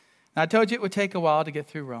Now, I told you it would take a while to get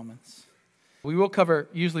through Romans. We will cover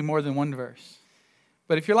usually more than one verse.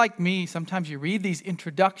 But if you're like me, sometimes you read these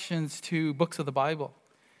introductions to books of the Bible.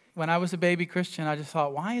 When I was a baby Christian, I just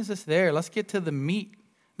thought, why is this there? Let's get to the meat.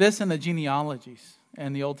 This and the genealogies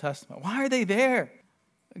in the Old Testament. Why are they there?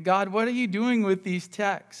 God, what are you doing with these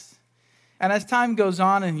texts? And as time goes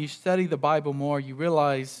on and you study the Bible more, you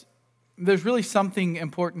realize there's really something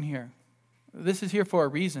important here. This is here for a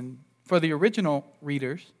reason, for the original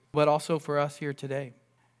readers, but also for us here today.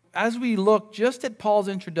 As we look just at Paul's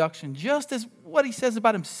introduction, just as what he says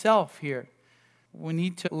about himself here, we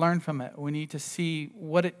need to learn from it. We need to see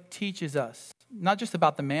what it teaches us. Not just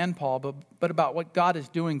about the man Paul, but about what God is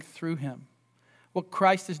doing through him. What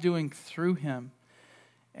Christ is doing through him.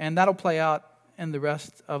 And that'll play out in the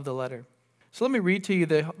rest of the letter. So let me read to you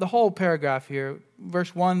the whole paragraph here,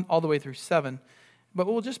 verse 1 all the way through 7. But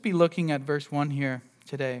we'll just be looking at verse 1 here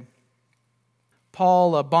today.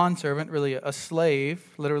 Paul, a bondservant, really a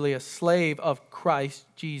slave, literally a slave of Christ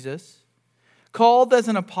Jesus, called as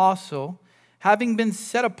an apostle, having been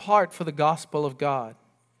set apart for the gospel of God,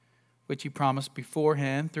 which he promised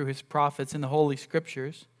beforehand through his prophets in the Holy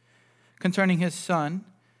Scriptures, concerning his Son,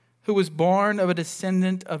 who was born of a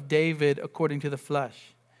descendant of David according to the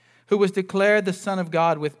flesh, who was declared the Son of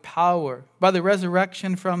God with power by the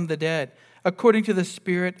resurrection from the dead, according to the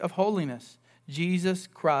Spirit of holiness, Jesus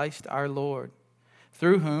Christ our Lord,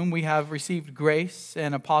 through whom we have received grace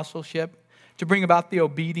and apostleship to bring about the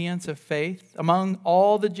obedience of faith among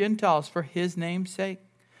all the Gentiles for his name's sake,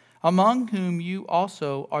 among whom you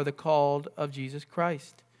also are the called of Jesus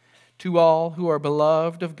Christ, to all who are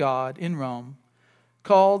beloved of God in Rome,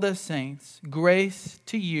 called as saints, grace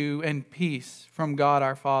to you and peace from God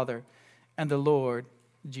our Father and the Lord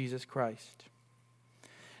Jesus Christ.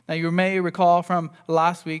 Now you may recall from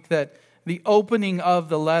last week that the opening of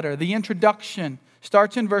the letter, the introduction,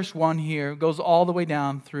 starts in verse 1 here, goes all the way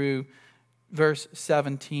down through verse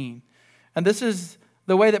 17. And this is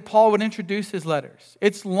the way that Paul would introduce his letters.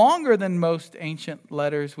 It's longer than most ancient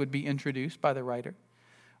letters would be introduced by the writer.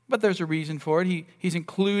 But there's a reason for it. He's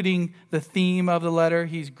including the theme of the letter.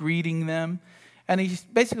 He's greeting them. And he's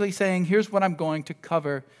basically saying, here's what I'm going to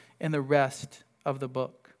cover in the rest of the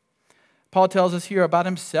book. Paul tells us here about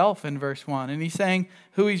himself in verse 1. And he's saying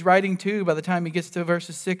who he's writing to by the time he gets to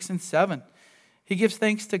verses 6 and 7. He gives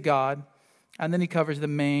thanks to God, and then he covers the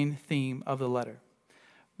main theme of the letter.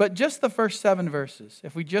 But just the first 7 verses,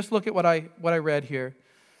 if we just look at what I read here,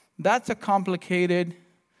 that's a complicated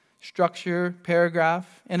structure,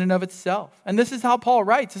 paragraph in and of itself. And this is how Paul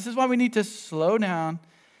writes. This is why we need to slow down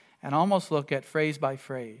and almost look at phrase by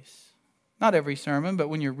phrase. Not every sermon, but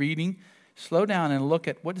when you're reading, slow down and look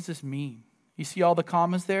at what does this mean? You see all the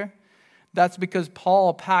commas there? That's because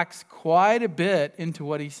Paul packs quite a bit into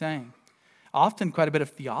what he's saying. Often quite a bit of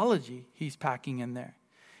theology he's packing in there.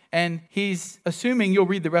 And he's assuming you'll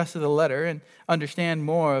read the rest of the letter and understand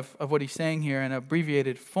more of what he's saying here in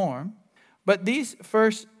abbreviated form. But these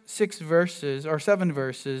first 6 verses or 7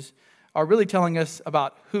 verses are really telling us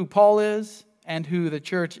about who Paul is and who the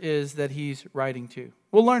church is that he's writing to.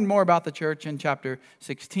 We'll learn more about the church in chapter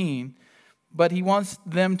 16, but he wants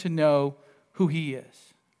them to know who he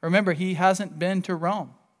is. Remember, he hasn't been to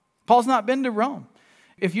Rome. Paul's not been to Rome.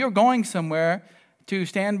 If you're going somewhere to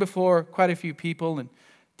stand before quite a few people and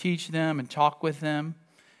teach them and talk with them,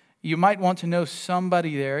 you might want to know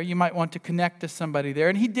somebody there. You might want to connect to somebody there.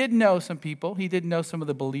 And he did know some people. He did know some of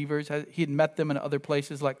the believers. He had met them in other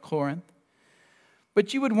places like Corinth.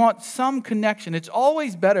 But you would want some connection. It's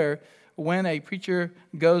always better when a preacher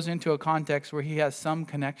goes into a context where he has some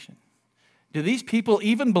connection. Do these people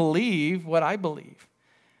even believe what I believe?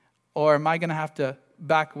 Or am I going to have to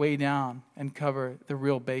back way down and cover the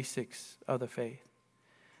real basics of the faith?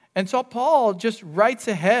 And so Paul just writes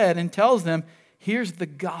ahead and tells them, here's the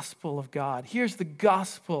gospel of God. Here's the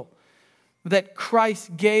gospel that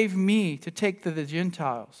Christ gave me to take to the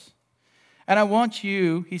Gentiles. And I want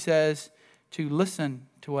you, he says, to listen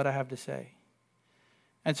to what I have to say.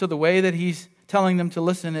 And so the way that he's telling them to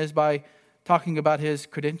listen is by talking about his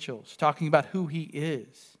credentials, talking about who he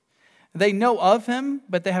is. They know of him,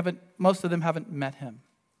 but most of them haven't met him.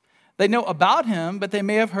 They know about him, but they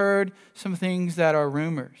may have heard some things that are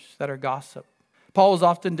rumors, that are gossip. Paul was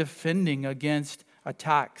often defending against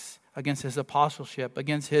attacks, against his apostleship,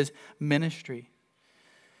 against his ministry.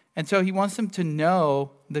 And so he wants them to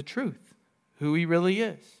know the truth, who he really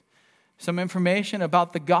is. Some information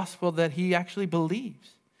about the gospel that he actually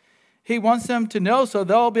believes. He wants them to know so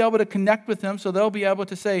they'll be able to connect with him, so they'll be able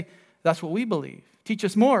to say, that's what we believe. Teach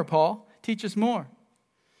us more, Paul. Teach us more.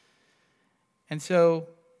 And so,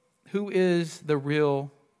 who is the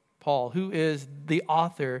real Paul? Who is the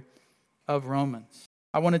author of Romans.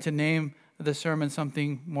 I wanted to name the sermon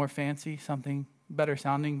something more fancy, something better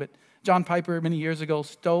sounding, but John Piper many years ago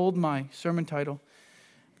stole my sermon title,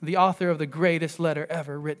 the author of the greatest letter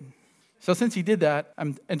ever written. So since he did that,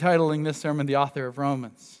 I'm entitling this sermon, The Author of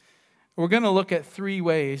Romans. We're going to look at 3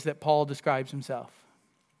 ways that Paul describes himself.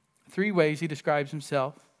 3 ways he describes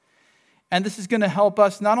himself. And this is going to help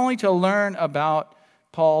us not only to learn about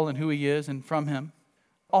Paul and who he is and from him,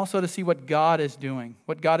 also to see what God is doing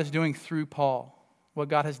through Paul, what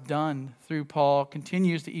God has done through Paul,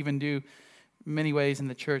 continues to even do many ways in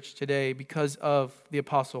the church today because of the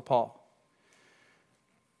Apostle Paul.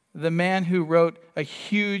 The man who wrote a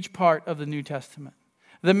huge part of the New Testament.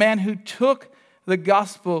 The man who took the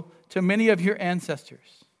gospel to many of your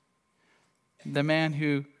ancestors. The man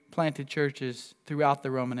who planted churches throughout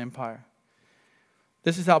the Roman Empire.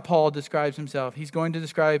 This is how Paul describes himself. He's going to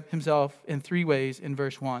describe himself in 3 ways in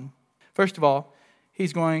verse 1. First of all,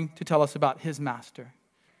 he's going to tell us about his master.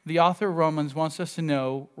 The author of Romans wants us to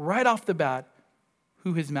know right off the bat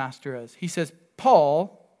who his master is. He says,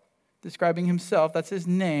 Paul, describing himself, that's his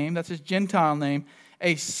name, that's his Gentile name,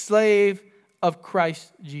 a slave of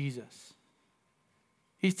Christ Jesus.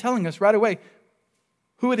 He's telling us right away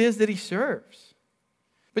who it is that he serves.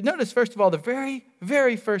 But notice, first of all, the very,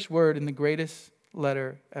 very first word in the greatest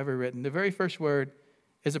letter ever written. The very first word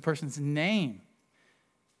is a person's name.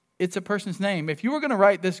 It's a person's name. If you were going to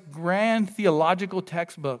write this grand theological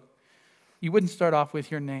textbook, you wouldn't start off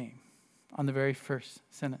with your name on the very first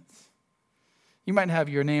sentence. You might have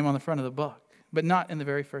your name on the front of the book, but not in the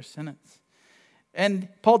very first sentence. And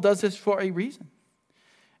Paul does this for a reason.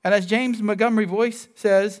 And as James Montgomery Boice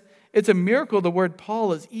says, it's a miracle the word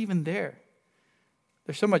Paul is even there.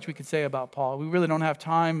 There's so much we could say about Paul. We really don't have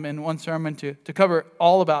time in one sermon to cover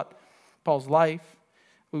all about Paul's life.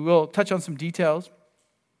 We will touch on some details.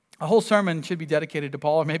 A whole sermon should be dedicated to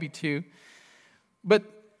Paul, or maybe 2. But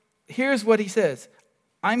here's what he says.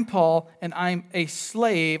 I'm Paul, and I'm a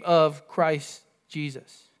slave of Christ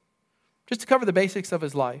Jesus. Just to cover the basics of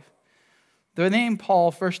his life. The name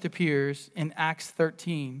Paul first appears in Acts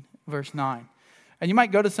 13, verse 9. And you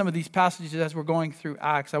might go to some of these passages as we're going through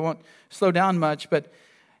Acts. I won't slow down much, but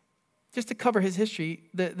just to cover his history,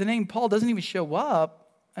 the name Paul doesn't even show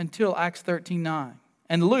up until Acts 13:9.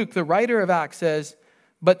 And Luke, the writer of Acts, says,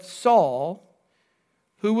 but Saul,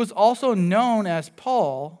 who was also known as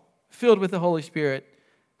Paul, filled with the Holy Spirit,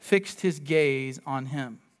 fixed his gaze on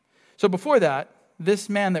him. So before that, this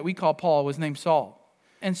man that we call Paul was named Saul.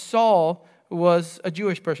 And Saul was a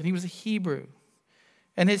Jewish person. He was a Hebrew.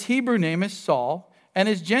 And his Hebrew name is Saul, and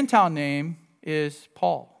his Gentile name is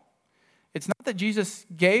Paul. It's not that Jesus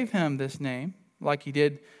gave him this name like he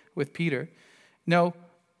did with Peter. No,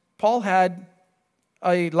 Paul had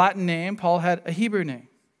a Latin name. Paul had a Hebrew name.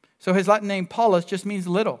 So his Latin name, Paulus, just means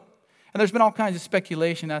little. And there's been all kinds of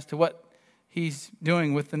speculation as to what he's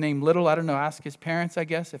doing with the name little. I don't know, ask his parents, I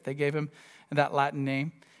guess, if they gave him that Latin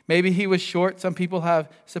name. Maybe he was short, some people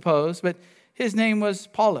have supposed, but his name was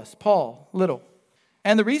Paulus, Paul, little.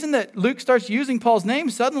 And the reason that Luke starts using Paul's name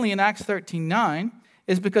suddenly in Acts 13:9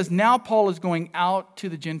 is because now Paul is going out to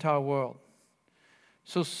the Gentile world.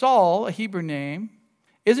 So Saul, a Hebrew name,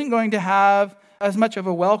 isn't going to have as much of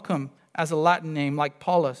a welcome as a Latin name like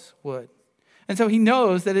Paulus would. And so he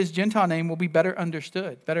knows that his Gentile name will be better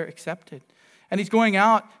understood, better accepted. And he's going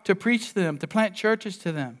out to preach to them, to plant churches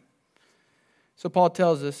to them. So Paul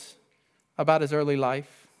tells us about his early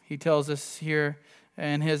life. He tells us here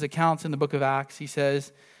in his accounts in the book of Acts, he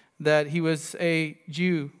says that he was a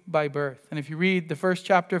Jew by birth. And if you read the first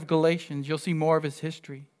chapter of Galatians, you'll see more of his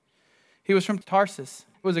history. He was from Tarsus.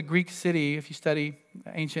 It was a Greek city, if you study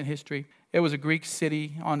ancient history. It was a Greek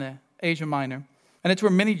city on Asia Minor. And it's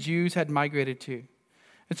where many Jews had migrated to.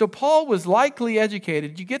 And so Paul was likely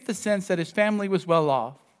educated. You get the sense that his family was well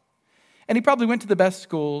off. And he probably went to the best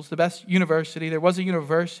schools, the best university. There was a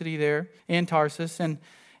university there in Tarsus. And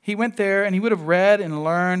he went there and he would have read and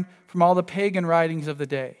learned from all the pagan writings of the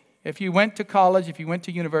day. If you went to college, if you went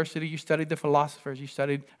to university, you studied the philosophers, you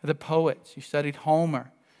studied the poets, you studied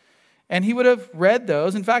Homer. And he would have read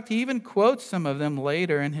those. In fact, he even quotes some of them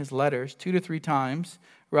later in his letters, 2 to 3 times,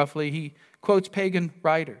 roughly. He quotes pagan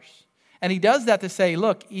writers. And he does that to say,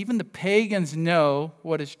 look, even the pagans know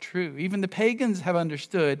what is true. Even the pagans have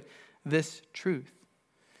understood this truth.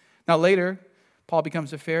 Now later, Paul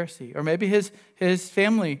becomes a Pharisee. Or maybe his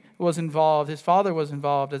family was involved. His father was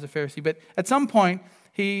involved as a Pharisee. But at some point,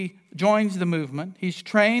 he joins the movement. He's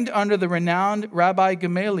trained under the renowned Rabbi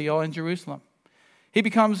Gamaliel in Jerusalem. He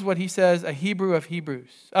becomes what he says, a Hebrew of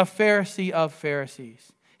Hebrews, a Pharisee of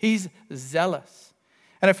Pharisees. He's zealous.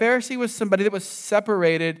 And a Pharisee was somebody that was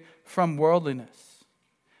separated from worldliness.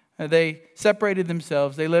 They separated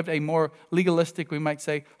themselves. They lived a more legalistic, we might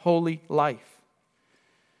say, holy life.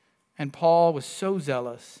 And Paul was so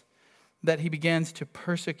zealous that he begins to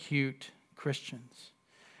persecute Christians.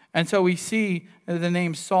 And so we see the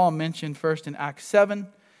name Saul mentioned first in Acts 7,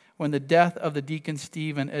 when the death of the deacon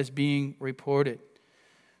Stephen is being reported.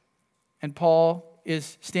 And Paul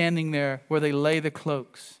is standing there where they lay the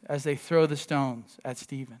cloaks as they throw the stones at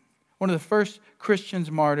Stephen. One of the first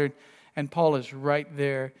Christians martyred, and Paul is right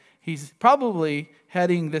there. He's probably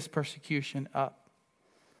heading this persecution up.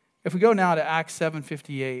 If we go now to Acts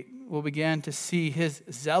 7:58, we'll begin to see his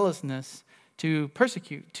zealousness to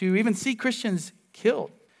persecute, to even see Christians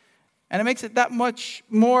killed. And it makes it that much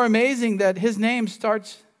more amazing that his name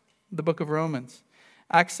starts the book of Romans.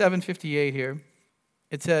 Acts 7:58 here.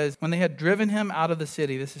 It says, when they had driven him out of the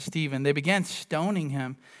city, this is Stephen, they began stoning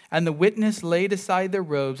him, and the witness laid aside their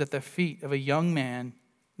robes at the feet of a young man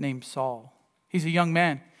named Saul. He's a young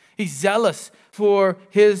man. He's zealous for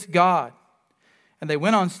his God. And they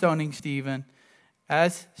went on stoning Stephen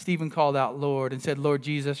as Stephen called out, Lord, and said, Lord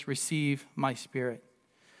Jesus, receive my spirit.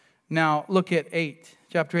 Now look at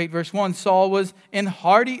chapter 8, verse 1. Saul was in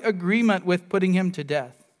hearty agreement with putting him to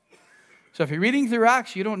death. So if you're reading through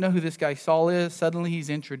Acts, you don't know who this guy Saul is. Suddenly he's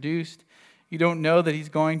introduced. You don't know that he's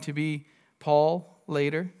going to be Paul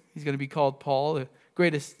later. He's going to be called Paul, the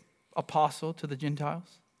greatest apostle to the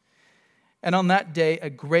Gentiles. And on that day, a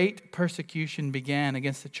great persecution began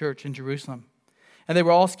against the church in Jerusalem. And they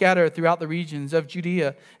were all scattered throughout the regions of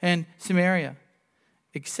Judea and Samaria,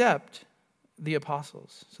 except the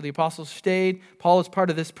apostles. So the apostles stayed. Paul is part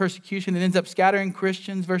of this persecution. It ends up scattering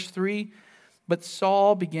Christians. Verse 3, but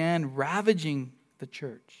Saul began ravaging the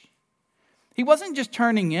church. He wasn't just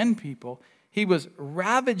turning in people. He was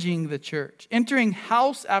ravaging the church, entering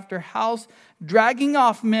house after house, dragging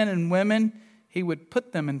off men and women. He would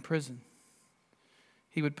put them in prison.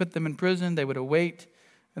 He would put them in prison. They would await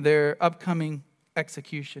their upcoming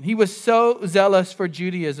execution. He was so zealous for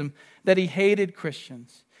Judaism that he hated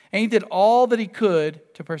Christians. And he did all that he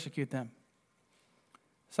could to persecute them.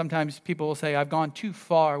 Sometimes people will say, I've gone too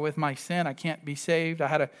far with my sin. I can't be saved. I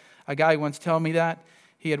had a guy once tell me that.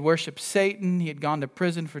 He had worshiped Satan. He had gone to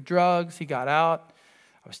prison for drugs. He got out.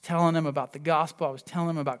 I was telling him about the gospel. I was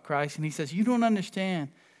telling him about Christ. And he says, you don't understand.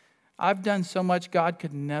 I've done so much, God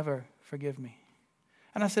could never forgive me.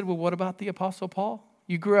 And I said, well, what about the Apostle Paul?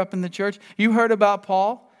 You grew up in the church. You heard about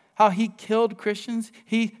Paul, how he killed Christians.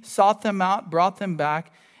 He sought them out, brought them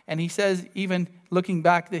back. And he says, even looking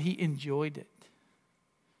back, that he enjoyed it.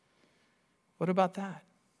 What about that?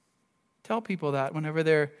 Tell people that whenever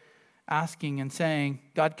they're asking and saying,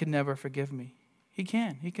 God can never forgive me. He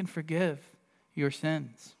can. He can forgive your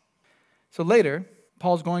sins. So later,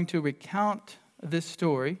 Paul's going to recount this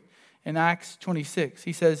story in Acts 26.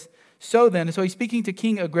 He says, so he's speaking to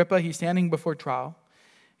King Agrippa. He's standing before trial.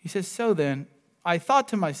 He says, so then, I thought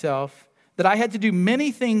to myself that I had to do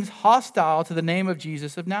many things hostile to the name of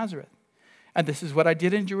Jesus of Nazareth. And this is what I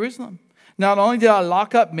did in Jerusalem. Not only did I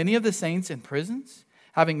lock up many of the saints in prisons,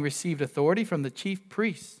 having received authority from the chief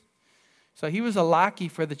priests. So he was a lackey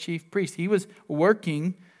for the chief priest. He was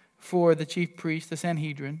working for the chief priest, the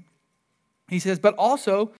Sanhedrin. He says, but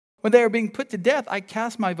also when they were being put to death, I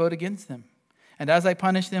cast my vote against them. And as I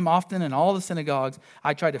punished them often in all the synagogues,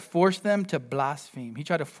 I tried to force them to blaspheme. He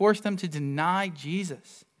tried to force them to deny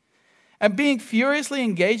Jesus. And being furiously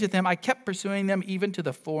engaged with them, I kept pursuing them even to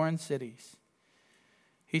the foreign cities.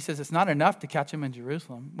 He says it's not enough to catch them in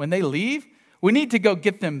Jerusalem. When they leave, we need to go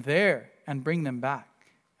get them there and bring them back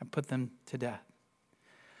and put them to death.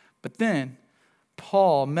 But then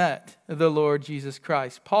Paul met the Lord Jesus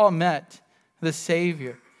Christ. Paul met the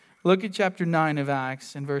Savior. Look at chapter 9 of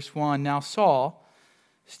Acts and verse 1. Now Saul,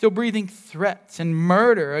 still breathing threats and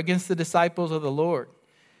murder against the disciples of the Lord,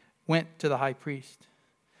 went to the high priest.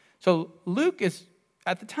 So Luke is,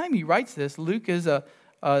 at the time he writes this, Luke is a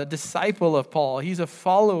disciple of Paul. He's a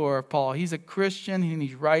follower of Paul. He's a Christian, and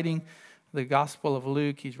he's writing the Gospel of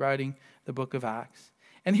Luke. He's writing the book of Acts.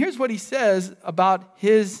 And here's what he says about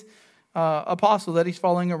his apostle that he's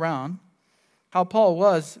following around, how Paul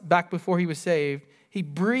was back before he was saved. He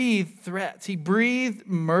breathed threats. He breathed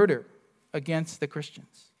murder against the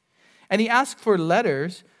Christians. And he asked for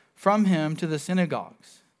letters from him to the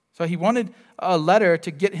synagogues. So he wanted a letter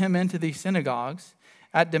to get him into these synagogues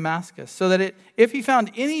at Damascus, so that if he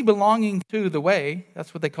found any belonging to the way,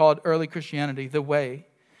 that's what they called early Christianity, the way,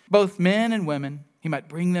 both men and women, he might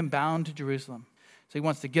bring them bound to Jerusalem. So he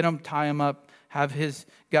wants to get them, tie them up, have his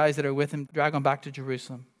guys that are with him drag them back to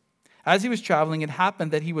Jerusalem. As he was traveling, it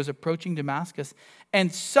happened that he was approaching Damascus,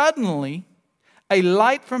 and suddenly a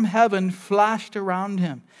light from heaven flashed around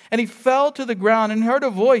him. And he fell to the ground and heard a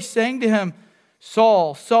voice saying to him,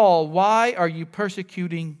 Saul, Saul, why are you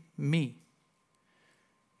persecuting me?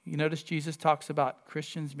 You notice Jesus talks about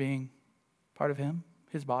Christians being part of him,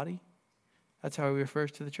 his body. That's how he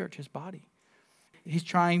refers to the church, his body. He's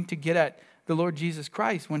trying to get at the Lord Jesus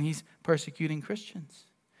Christ when he's persecuting Christians.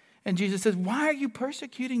 And Jesus says, why are you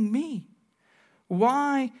persecuting me?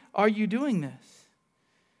 Why are you doing this?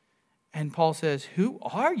 And Paul says, who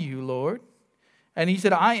are you, Lord? And he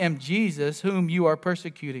said, I am Jesus whom you are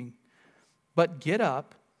persecuting. But get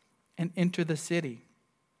up and enter the city,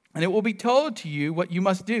 and it will be told to you what you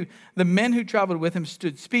must do. The men who traveled with him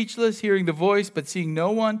stood speechless, hearing the voice, but seeing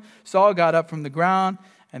no one. Saul got up from the ground,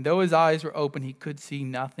 and though his eyes were open, he could see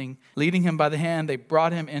nothing. Leading him by the hand, they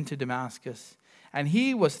brought him into Damascus. And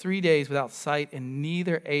he was 3 days without sight, and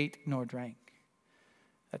neither ate nor drank.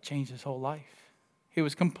 That changed his whole life. He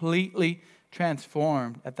was completely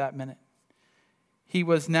transformed at that minute. He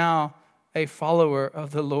was now a follower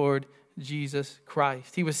of the Lord Jesus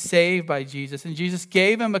Christ. He was saved by Jesus, and Jesus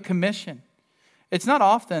gave him a commission. It's not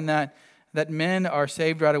often that men are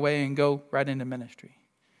saved right away and go right into ministry.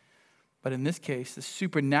 But in this case, the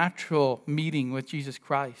supernatural meeting with Jesus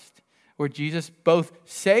Christ, where Jesus both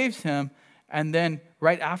saves him and then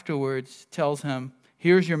right afterwards tells him,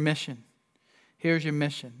 here's your mission. Here's your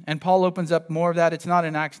mission. And Paul opens up more of that. It's not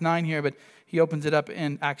in Acts 9 here, but he opens it up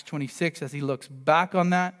in Acts 26 as he looks back on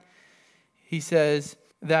that. He says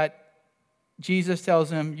that Jesus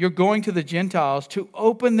tells him, you're going to the Gentiles to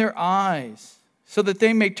open their eyes so that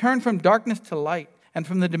they may turn from darkness to light and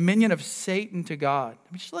from the dominion of Satan to God.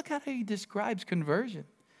 I mean, just look at how he describes conversion.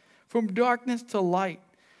 From darkness to light,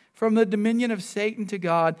 from the dominion of Satan to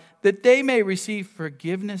God, that they may receive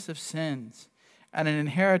forgiveness of sins and an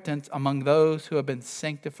inheritance among those who have been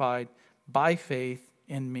sanctified by faith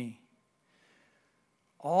in me.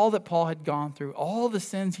 All that Paul had gone through, all the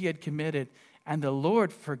sins he had committed, and the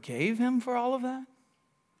Lord forgave him for all of that?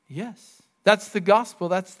 Yes. That's the gospel.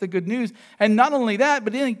 That's the good news. And not only that,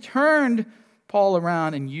 but then he turned Paul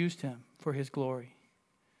around and used him for his glory.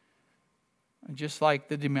 Just like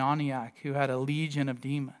the demoniac who had a legion of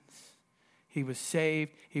demons. He was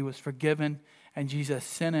saved, he was forgiven, and Jesus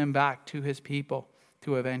sent him back to his people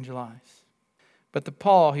to evangelize. But the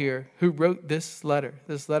Paul here, who wrote this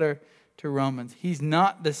letter to Romans, he's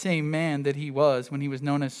not the same man that he was when he was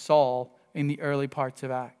known as Saul in the early parts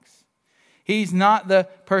of Acts. He's not the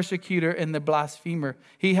persecutor and the blasphemer.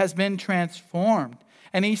 He has been transformed.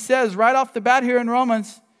 And he says right off the bat here in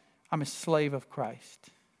Romans, I'm a slave of Christ.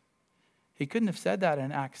 He couldn't have said that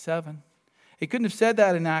in Acts 7. He couldn't have said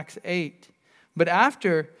that in Acts 8. But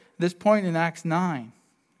after this point in Acts 9,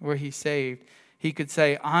 where he's saved, he could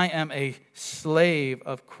say, I am a slave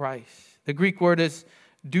of Christ. The Greek word is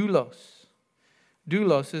doulos.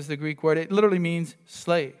 Doulos is the Greek word. It literally means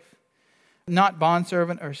slave. Not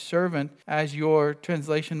bondservant or servant, as your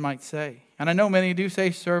translation might say. And I know many do say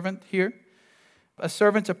servant here. A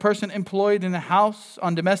servant's a person employed in a house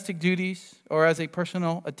on domestic duties or as a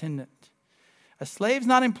personal attendant. A slave's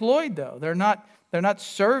not employed, though. They're not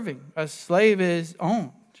serving. A slave is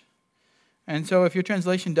owned. And so if your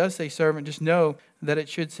translation does say servant, just know that it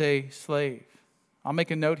should say slave. I'll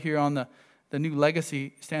make a note here on the new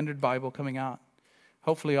Legacy Standard Bible coming out.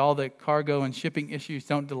 Hopefully all the cargo and shipping issues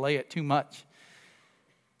don't delay it too much.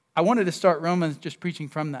 I wanted to start Romans just preaching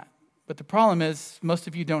from that. But the problem is most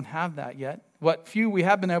of you don't have that yet. What few we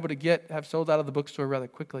have been able to get have sold out of the bookstore rather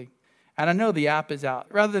quickly. And I know the app is out.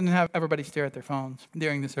 Rather than have everybody stare at their phones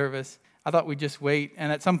during the service, I thought we'd just wait.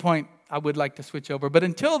 And at some point, I would like to switch over. But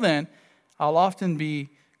until then, I'll often be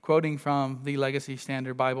quoting from the Legacy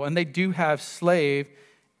Standard Bible. And they do have slave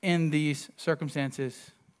in these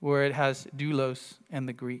circumstances where it has doulos in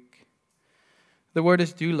the Greek. The word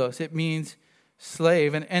is doulos. It means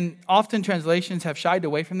slave. And often translations have shied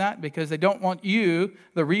away from that because they don't want you,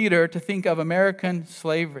 the reader, to think of American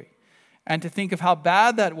slavery and to think of how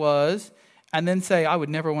bad that was and then say, I would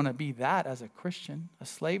never want to be that as a Christian, a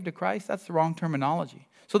slave to Christ. That's the wrong terminology.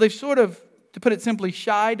 So they've sort of, to put it simply,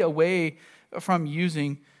 shied away from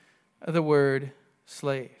using the word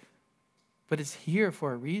slave. But it's here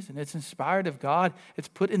for a reason. It's inspired of God. It's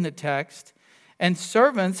put in the text. And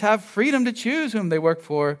servants have freedom to choose whom they work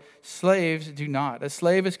for. Slaves do not. A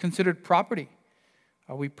slave is considered property.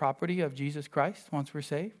 Are we property of Jesus Christ once we're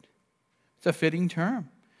saved? It's a fitting term.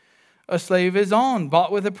 A slave is owned,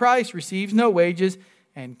 bought with a price, receives no wages,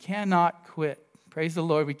 and cannot quit. Praise the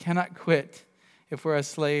Lord, we cannot quit if we're a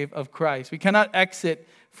slave of Christ. We cannot exit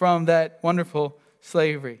from that wonderful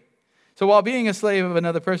slavery. So while being a slave of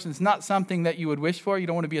another person is not something that you would wish for, you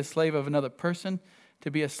don't want to be a slave of another person.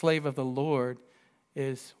 To be a slave of the Lord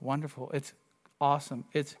is wonderful. It's awesome.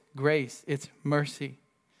 It's grace. It's mercy.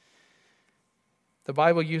 The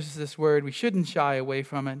Bible uses this word. We shouldn't shy away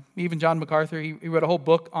from it. Even John MacArthur, he wrote a whole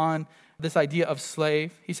book on this idea of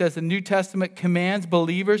slave. He says the New Testament commands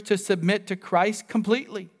believers to submit to Christ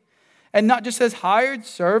completely. And not just as hired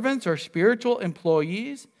servants or spiritual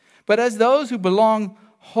employees, but as those who belong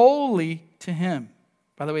wholly to Him.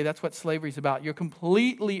 By the way, that's what slavery is about. You're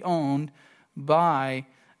completely owned by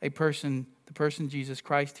a person, the person Jesus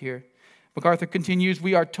Christ here. MacArthur continues,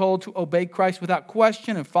 we are told to obey Christ without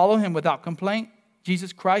question and follow Him without complaint.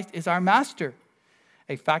 Jesus Christ is our master,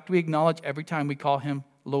 a fact we acknowledge every time we call Him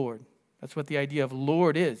Lord. That's what the idea of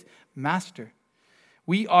Lord is, master.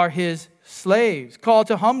 We are His slaves, called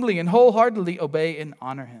to humbly and wholeheartedly obey and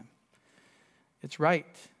honor Him. It's right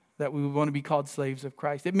that we would want to be called slaves of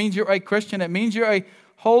Christ. It means you're a Christian. It means you're a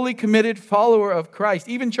wholly committed follower of Christ.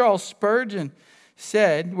 Even Charles Spurgeon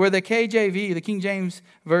said, where the KJV, the King James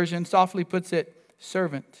Version, softly puts it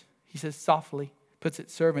servant. He says softly puts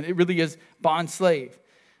it servant. It really is bond slave.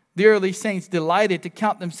 The early saints delighted to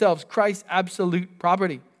count themselves Christ's absolute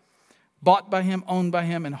property, bought by Him, owned by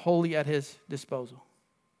Him, and wholly at His disposal.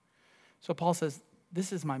 So Paul says,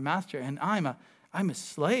 this is my master, and I'm a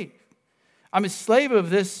slave. I'm a slave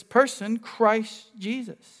of this person, Christ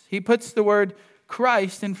Jesus. He puts the word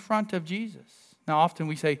Christ in front of Jesus. Now, often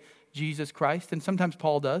we say Jesus Christ, and sometimes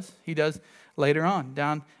Paul does. He does later on,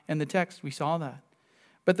 down in the text, we saw that.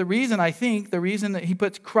 But the reason that he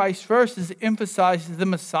puts Christ first is to emphasize the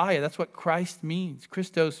Messiah. That's what Christ means.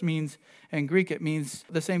 Christos means, in Greek, it means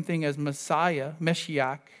the same thing as Messiah,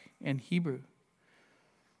 Meshiach in Hebrew.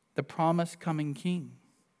 The promised coming king.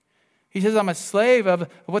 He says, I'm a slave of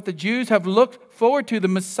what the Jews have looked forward to, the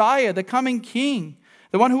Messiah, the coming king,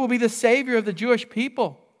 the one who will be the Savior of the Jewish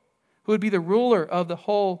people, who would be the ruler of the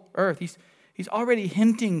whole earth. He's already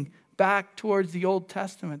hinting back towards the Old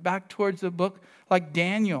Testament, back towards the book like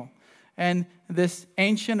Daniel and this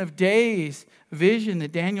Ancient of Days vision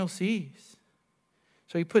that Daniel sees.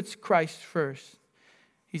 So he puts Christ first.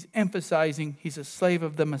 He's emphasizing he's a slave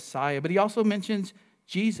of the Messiah, but he also mentions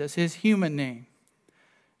Jesus, his human name.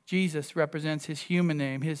 Jesus represents his human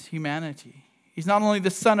name, his humanity. He's not only the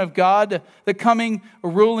Son of God, the coming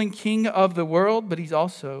ruling king of the world, but he's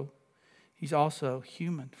also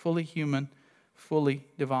human, fully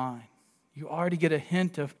divine. You already get a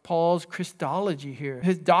hint of Paul's Christology here,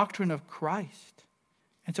 his doctrine of Christ.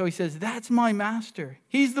 And so he says, that's my master.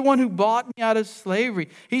 He's the one who bought me out of slavery.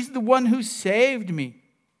 He's the one who saved me.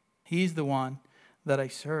 He's the one that I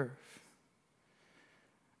serve.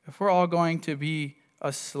 If we're all going to be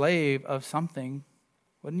a slave of something,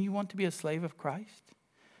 wouldn't you want to be a slave of Christ?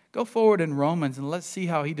 Go forward in Romans and let's see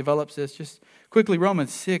how he develops this. Just quickly,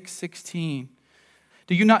 Romans 6:16.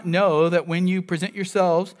 Do you not know that when you present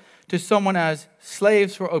yourselves to someone as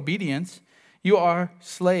slaves for obedience, you are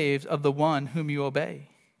slaves of the one whom you obey,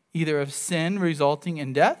 either of sin resulting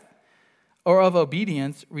in death or of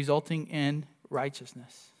obedience resulting in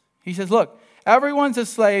righteousness? He says, look, everyone's a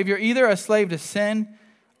slave. You're either a slave to sin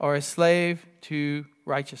or a slave to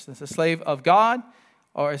righteousness, a slave of God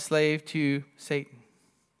or a slave to Satan.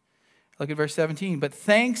 Look at verse 17. But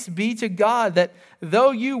thanks be to God that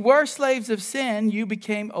though you were slaves of sin, you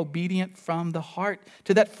became obedient from the heart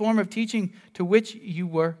to that form of teaching to which you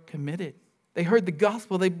were committed. They heard the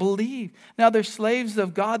gospel. They believed. Now they're slaves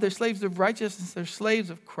of God. They're slaves of righteousness. They're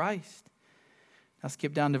slaves of Christ. Now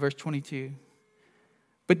skip down to verse 22.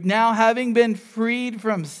 But now having been freed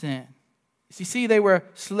from sin. You see, they were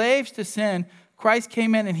slaves to sin. Christ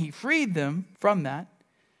came in and he freed them from that.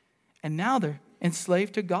 And now they're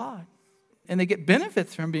enslaved to God. And they get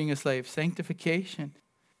benefits from being a slave, sanctification.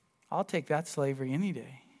 I'll take that slavery any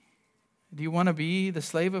day. Do you want to be the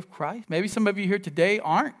slave of Christ? Maybe some of you here today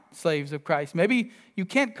aren't slaves of Christ. Maybe you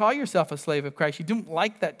can't call yourself a slave of Christ. You don't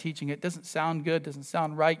like that teaching. It doesn't sound good, doesn't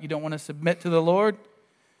sound right. You don't want to submit to the Lord.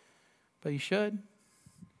 But you should.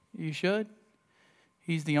 You should.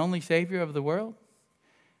 He's the only Savior of the world.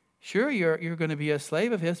 Sure, you're going to be a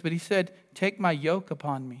slave of His, but He said, take my yoke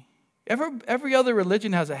upon me. Every other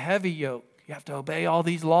religion has a heavy yoke. You have to obey all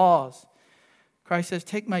these laws. Christ says,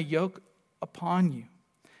 take my yoke upon you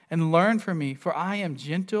and learn from me, for I am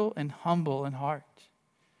gentle and humble in heart.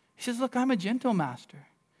 He says, look, I'm a gentle master.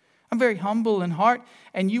 I'm very humble in heart,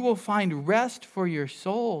 and you will find rest for your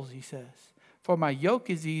souls, he says. For my yoke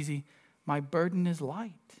is easy, my burden is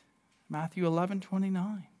light. Matthew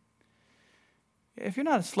 11:29. If you're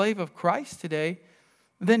not a slave of Christ today,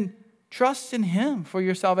 then trust in Him for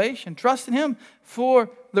your salvation. Trust in Him for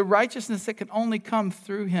the righteousness that can only come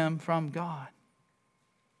through Him from God.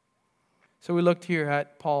 So we looked here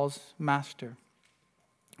at Paul's master.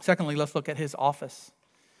 Secondly, let's look at his office.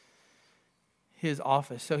 His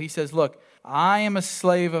office. So he says, look, I am a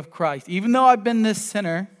slave of Christ. Even though I've been this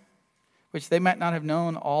sinner, which they might not have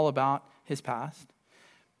known all about his past.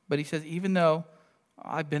 But he says, even though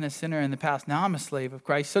I've been a sinner in the past, now I'm a slave of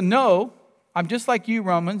Christ. So no, I'm just like you,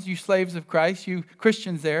 Romans, you slaves of Christ, you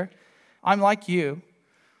Christians there. I'm like you.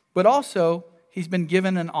 But also, he's been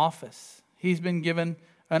given an office. He's been given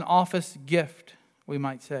an office gift, we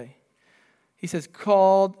might say. He says,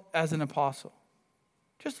 called as an apostle.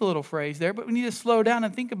 Just a little phrase there, but we need to slow down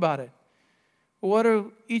and think about it. What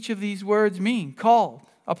do each of these words mean? Called,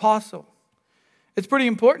 apostle. It's pretty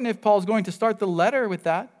important if Paul's going to start the letter with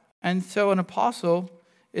that. And so an apostle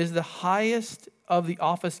is the highest of the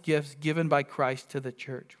office gifts given by Christ to the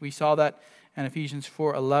church. We saw that in Ephesians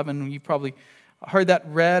 4:11. You probably heard that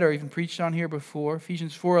read or even preached on here before.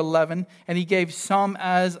 Ephesians 4:11. And he gave some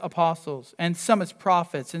as apostles, and some as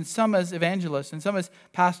prophets, and some as evangelists, and some as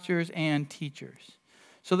pastors and teachers.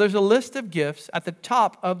 So there's a list of gifts. At the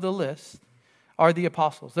top of the list are the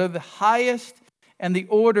apostles. They're the highest and the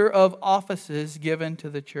order of offices given to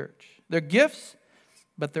the church. They're gifts,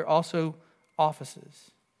 but they're also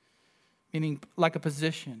offices, meaning like a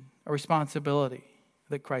position, a responsibility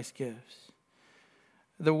that Christ gives.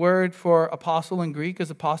 The word for apostle in Greek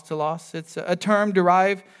is apostolos. It's a term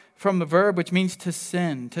derived from the verb which means to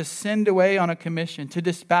send away on a commission, to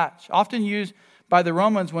dispatch. Often used by the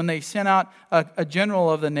Romans when they sent out a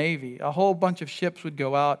general of the navy. A whole bunch of ships would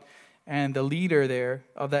go out, and the leader there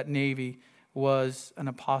of that navy was an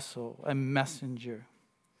apostle, a messenger.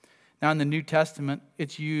 Now in the New Testament,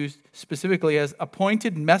 it's used specifically as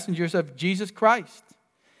appointed messengers of Jesus Christ.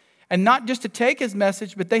 And not just to take his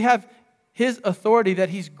message, but they have his authority that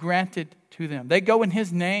he's granted to them. They go in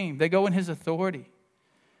his name. They go in his authority.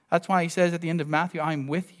 That's why he says at the end of Matthew, I'm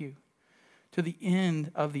with you to the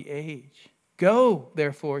end of the age. Go,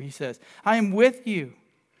 therefore, he says, I am with you.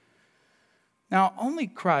 Now, only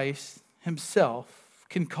Christ himself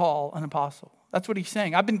can call an apostle. That's what he's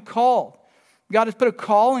saying. I've been called. God has put a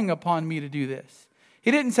calling upon me to do this.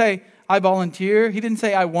 He didn't say, I volunteer. He didn't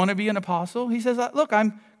say, I want to be an apostle. He says, look,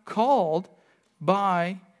 I'm called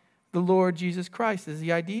by the Lord Jesus Christ is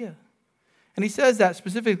the idea. And he says that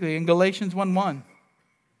specifically in Galatians 1:1.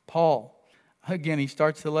 Paul, again, he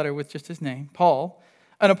starts the letter with just his name. Paul,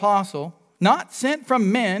 an apostle, not sent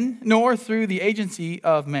from men, nor through the agency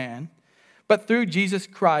of man, but through Jesus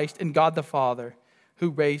Christ and God the Father, who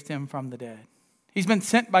raised him from the dead. He's been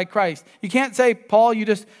sent by Christ. You can't say, Paul, you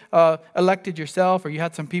just elected yourself, or you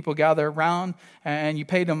had some people gather around and you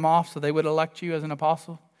paid them off so they would elect you as an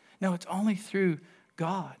apostle. No, it's only through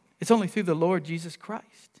God. It's only through the Lord Jesus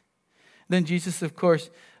Christ. Then Jesus, of course,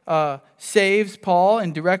 saves Paul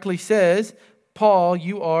and directly says, Paul,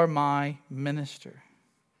 you are my minister.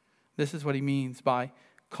 This is what he means by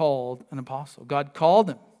called an apostle. God called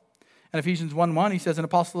him. In Ephesians 1:1, he says, an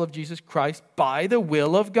apostle of Jesus Christ by the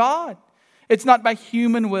will of God. It's not by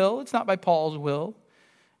human will. It's not by Paul's will.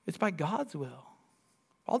 It's by God's will.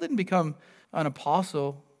 Paul didn't become an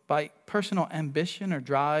apostle by personal ambition or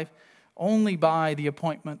drive, only by the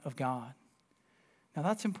appointment of God. Now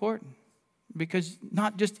that's important because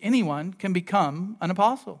not just anyone can become an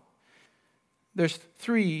apostle. There's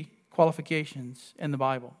 3 qualifications in the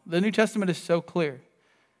Bible. The New Testament is so clear.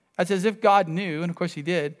 It's as if God knew, and of course he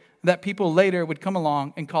did, that people later would come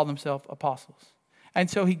along and call themselves apostles. And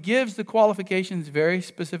so he gives the qualifications very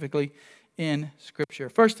specifically in Scripture.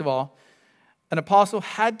 First of all, an apostle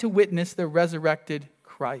had to witness the resurrected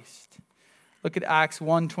Christ. Look at Acts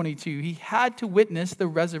 1:22. He had to witness the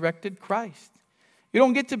resurrected Christ. You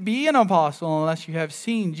don't get to be an apostle unless you have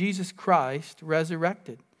seen Jesus Christ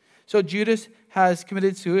resurrected. So Judas has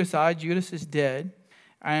committed suicide. Judas is dead.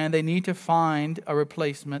 And they need to find a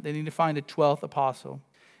replacement. They need to find a 12th apostle.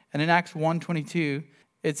 And in Acts 1:22,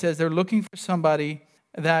 it says they're looking for somebody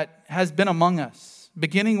that has been among us,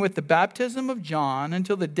 beginning with the baptism of John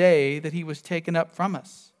until the day that he was taken up from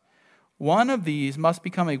us. One of these must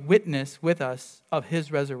become a witness with us of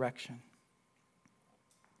his resurrection.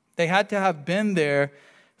 They had to have been there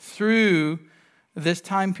through this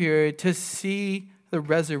time period to see the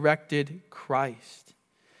resurrected Christ.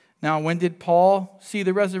 Now, when did Paul see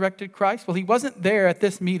the resurrected Christ? Well, he wasn't there at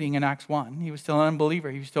this meeting in Acts 1. He was still an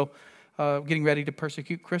unbeliever. He was still getting ready to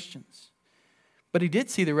persecute Christians. But he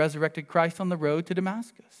did see the resurrected Christ on the road to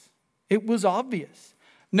Damascus. It was obvious.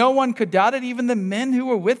 No one could doubt it. Even the men who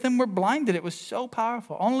were with him were blinded. It was so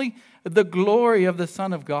powerful. Only the glory of the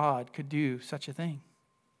Son of God could do such a thing.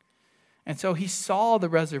 And so he saw the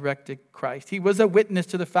resurrected Christ. He was a witness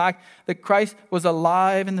to the fact that Christ was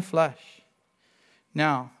alive in the flesh.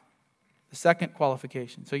 Now, the second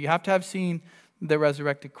qualification. So you have to have seen the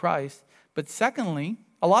resurrected Christ. But secondly,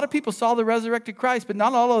 a lot of people saw the resurrected Christ, but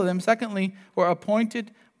not all of them, secondly, were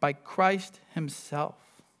appointed by Christ himself.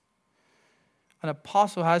 An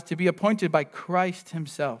apostle has to be appointed by Christ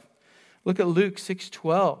himself. Look at Luke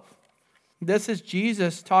 6:12. This is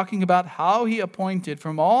Jesus talking about how he appointed,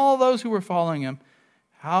 from all those who were following him,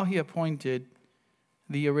 how he appointed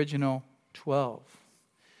the original 12.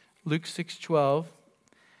 Luke 6:12.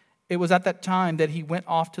 It was at that time that he went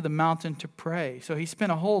off to the mountain to pray. So he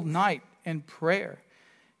spent a whole night in prayer.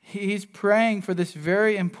 He's praying for this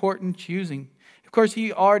very important choosing. Of course,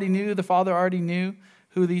 he already knew, the Father already knew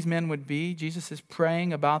who these men would be. Jesus is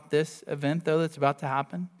praying about this event, though, that's about to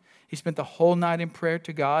happen. He spent the whole night in prayer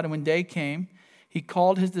to God, and when day came, he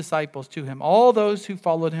called his disciples to him, all those who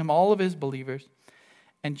followed him, all of his believers,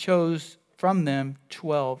 and chose from them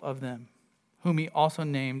 12 of them, whom he also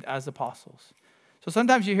named as apostles. So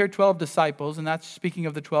sometimes you hear 12 disciples, and that's speaking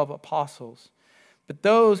of the 12 apostles. But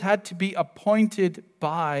those had to be appointed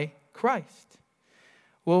by Christ.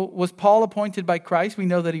 Well, was Paul appointed by Christ? We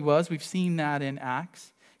know that he was. We've seen that in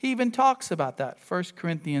Acts. He even talks about that, 1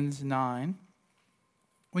 Corinthians 9.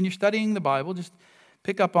 When you're studying the Bible, just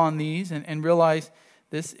pick up on these and realize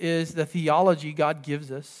this is the theology God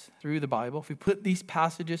gives us through the Bible. If we put these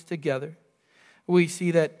passages together, we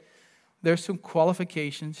see that there's some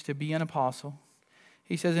qualifications to be an apostle.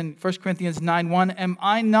 He says in 1 Corinthians 9:1, am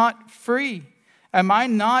I not free? Am I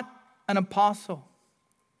not an apostle?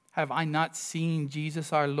 Have I not seen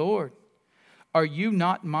Jesus our Lord? Are you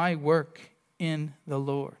not my work in the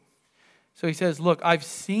Lord? So he says, look, I've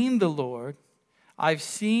seen the Lord. I've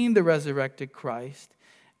seen the resurrected Christ.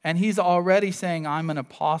 And he's already saying I'm an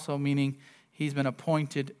apostle, meaning he's been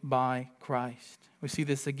appointed by Christ. We see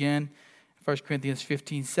this again, 1 Corinthians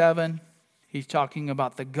 15:7. He's talking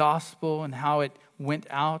about the gospel and how it went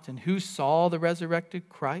out and who saw the resurrected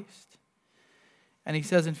Christ. And he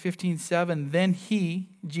says in 15:7, then he,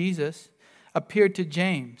 Jesus, appeared to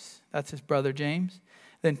James, that's his brother James,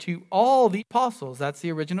 then to all the apostles, that's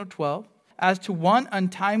the original 12, as to one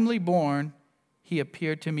untimely born, he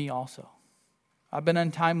appeared to me also. I've been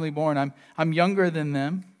untimely born. I'm younger than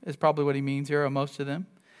them, is probably what he means here, or most of them.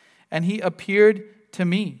 And he appeared to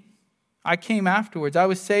me. I came afterwards. I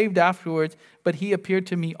was saved afterwards, but he appeared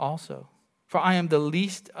to me also. For I am the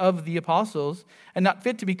least of the apostles, and not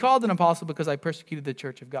fit to be called an apostle because I persecuted the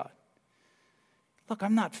church of God. Look,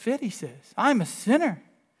 I'm not fit, he says. I'm a sinner.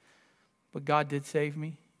 But God did save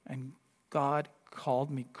me, and God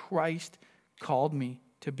called me. Christ called me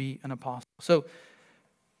to be an apostle. So,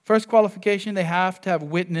 first qualification, they have to have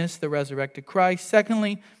witnessed the resurrected Christ.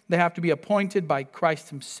 Secondly, they have to be appointed by Christ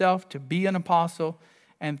himself to be an apostle.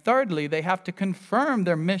 And thirdly, they have to confirm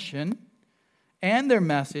their mission and their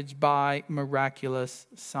message by miraculous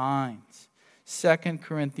signs. 2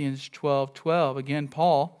 Corinthians 12:12. Again,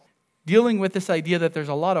 Paul, dealing with this idea that there's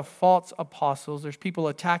a lot of false apostles. There's people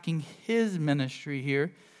attacking his ministry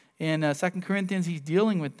here. In 2 Corinthians, he's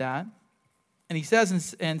dealing with that. And he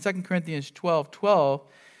says in 2 Corinthians 12:12,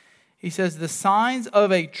 he says, the signs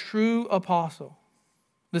of a true apostle,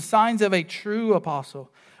 the signs of a true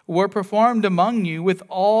apostle were performed among you with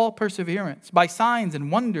all perseverance, by signs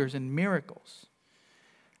and wonders and miracles.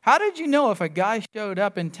 How did you know if a guy showed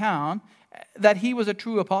up in town that he was a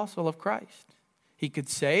true apostle of Christ? He could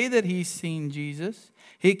say that he's seen Jesus.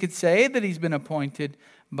 He could say that he's been appointed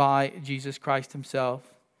by Jesus Christ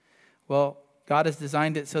himself. Well, God has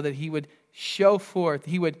designed it so that he would show forth,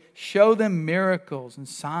 he would show them miracles and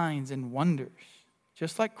signs and wonders,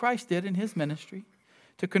 just like Christ did in his ministry,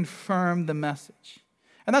 to confirm the message.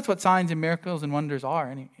 And that's what signs and miracles and wonders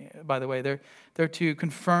are, by the way. They're to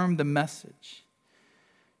confirm the message.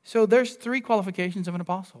 So there's 3 qualifications of an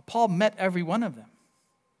apostle. Paul met every one of them,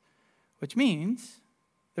 which means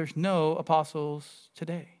there's no apostles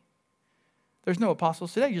today. There's no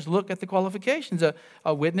apostles today. Just look at the qualifications.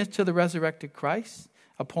 A witness to the resurrected Christ,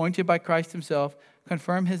 appointed by Christ himself,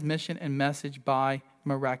 confirm his mission and message by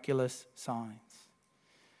miraculous signs.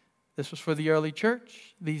 This was for the early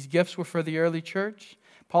church. These gifts were for the early church.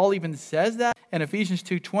 Paul even says that in Ephesians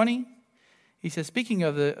 2:20. He says, speaking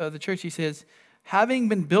of the church, he says, having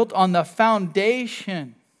been built on the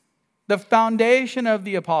foundation of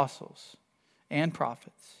the apostles and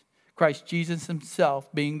prophets, Christ Jesus himself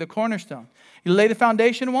being the cornerstone. You lay the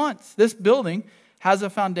foundation once. This building has a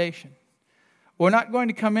foundation. We're not going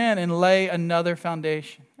to come in and lay another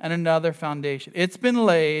foundation and another foundation. It's been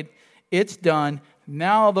laid. It's done.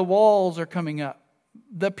 Now the walls are coming up.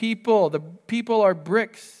 The people are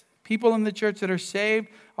bricks. People in the church that are saved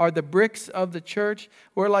are the bricks of the church.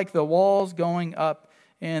 We're like the walls going up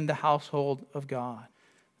in the household of God.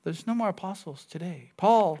 There's no more apostles today.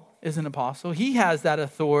 Paul is an apostle. He has that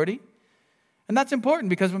authority. And that's important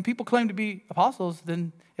because when people claim to be apostles,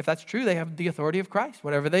 then if that's true, they have the authority of Christ.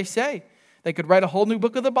 Whatever they say, they could write a whole new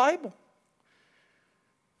book of the Bible.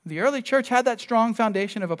 The early church had that strong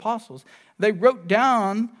foundation of apostles. They wrote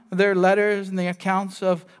down their letters and the accounts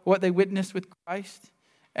of what they witnessed with Christ,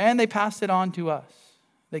 and they passed it on to us.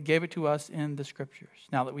 They gave it to us in the Scriptures.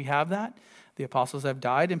 Now that we have that, the apostles have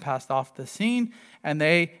died and passed off the scene, and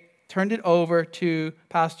they turned it over to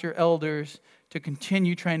pastor elders to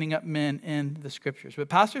continue training up men in the Scriptures. But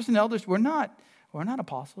pastors and elders, we're not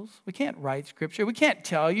apostles. We can't write Scripture. We can't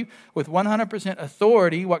tell you with 100%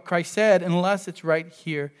 authority what Christ said unless it's right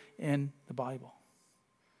here in the Bible.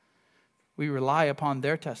 We rely upon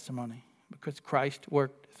their testimony because Christ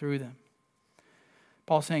worked through them.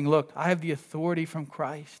 Paul's saying, look, I have the authority from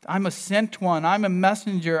Christ. I'm a sent one. I'm a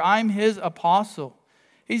messenger. I'm his apostle.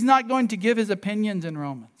 He's not going to give his opinions in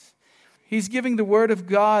Romans. He's giving the word of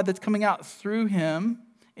God that's coming out through him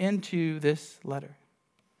into this letter.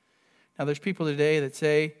 Now, there's people today that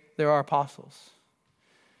say there are apostles.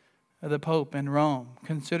 The Pope in Rome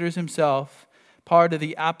considers himself part of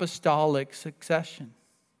the apostolic succession.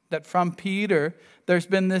 That from Peter, there's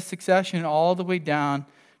been this succession all the way down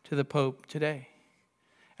to the Pope today.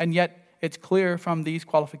 And yet, it's clear from these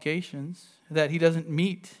qualifications that he doesn't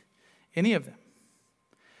meet any of them.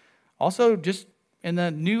 Also, just in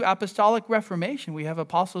the new apostolic reformation, we have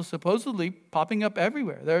apostles supposedly popping up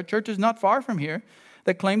everywhere. There are churches not far from here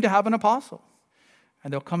that claim to have an apostle.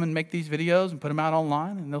 And they'll come and make these videos and put them out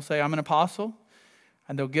online. And they'll say, I'm an apostle.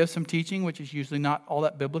 And they'll give some teaching, which is usually not all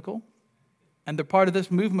that biblical. And they're part of this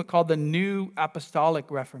movement called the New Apostolic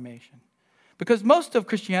Reformation. Because most of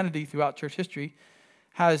Christianity throughout church history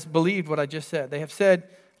has believed what I just said. They have said,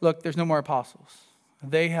 look, there's no more apostles.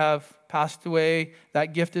 They have passed away.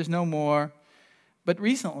 That gift is no more. But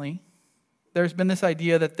recently, there's been this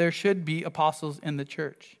idea that there should be apostles in the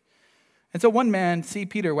church. And so one man, C.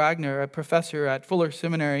 Peter Wagner, a professor at Fuller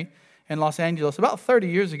Seminary in Los Angeles, about 30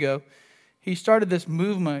 years ago, he started this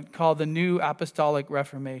movement called the New Apostolic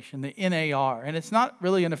Reformation, the NAR. And it's not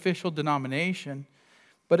really an official denomination,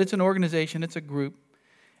 but it's an organization, it's a group.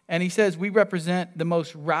 And he says we represent the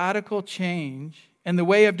most radical change in the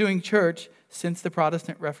way of doing church since the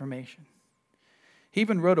Protestant Reformation. He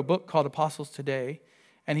even wrote a book called Apostles Today.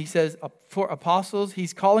 And he says for apostles,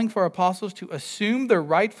 he's calling for apostles to assume their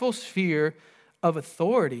rightful sphere of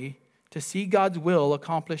authority to see God's will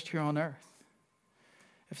accomplished here on earth.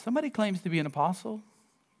 If somebody claims to be an apostle,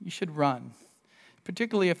 you should run,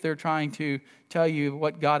 particularly if they're trying to tell you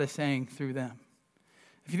what God is saying through them.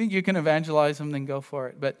 If you think you can evangelize them, then go for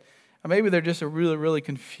it. But maybe they're just a really, really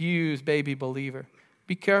confused baby believer.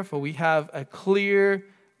 Be careful. We have a clear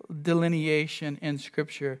delineation in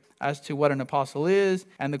Scripture as to what an apostle is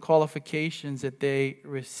and the qualifications that they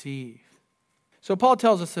receive. So Paul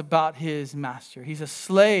tells us about his master. He's a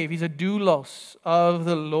slave. He's a doulos of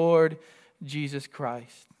the Lord Jesus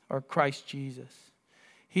Christ, or Christ Jesus.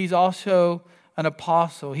 He's also an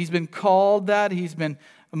apostle. He's been called that. He's been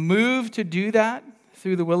moved to do that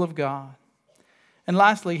through the will of God. And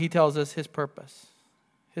lastly, he tells us his purpose.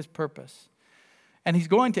 His purpose. And he's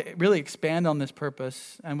going to really expand on this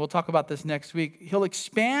purpose, and we'll talk about this next week. He'll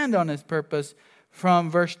expand on his purpose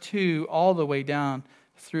from verse 2 all the way down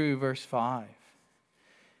through verse 5.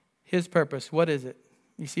 His purpose, what is it?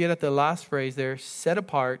 You see it at the last phrase there, set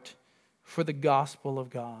apart for the gospel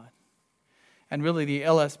of God. And really the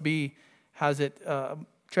LSB has it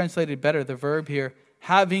translated better, the verb here,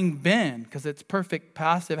 having been, because it's perfect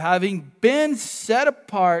passive, having been set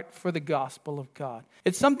apart for the gospel of God.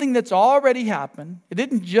 It's something that's already happened. It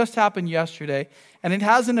didn't just happen yesterday, and it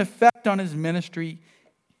has an effect on his ministry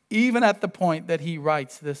even at the point that he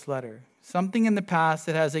writes this letter. Something in the past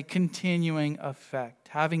that has a continuing effect,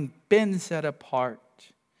 having been set apart.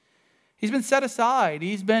 He's been set aside.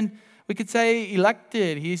 He's been, we could say,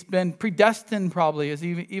 elected. He's been predestined, probably, is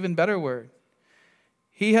even better word.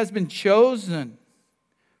 He has been chosen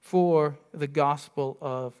for the gospel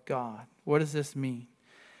of God. What does this mean?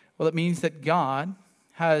 Well, it means that God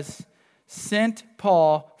has sent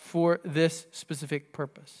Paul for this specific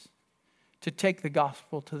purpose, to take the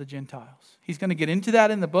gospel to the Gentiles. He's going to get into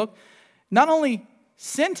that in the book. Not only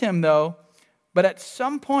sent him, though, but at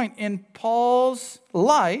some point in Paul's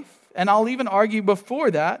life, and I'll even argue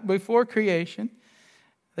before that, before creation,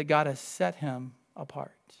 that God has set him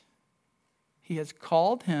apart. He has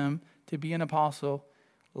called him to be an apostle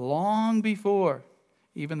long before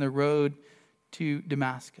even the road to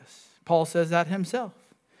Damascus. Paul says that himself.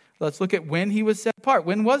 Let's look at when he was set apart.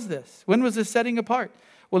 When was this? When was this setting apart?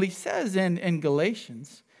 Well, he says in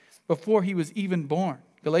Galatians, before he was even born.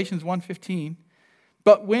 Galatians 1:15.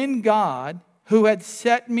 But when God, who had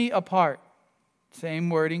set me apart, same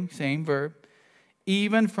wording, same verb,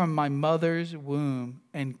 even from my mother's womb,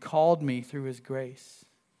 and called me through his grace.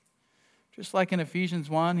 Just like in Ephesians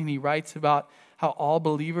 1, and he writes about how all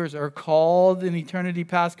believers are called in eternity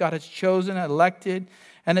past. God has chosen, elected,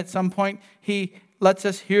 and at some point he lets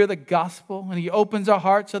us hear the gospel, and he opens our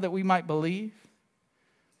hearts so that we might believe.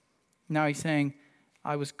 Now he's saying,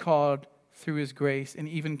 I was called through his grace, and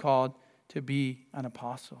even called to be an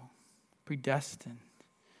apostle, predestined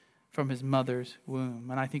from his mother's womb.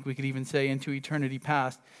 And I think we could even say into eternity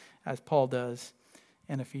past, as Paul does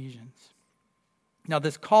in Ephesians. Now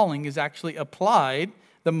this calling is actually applied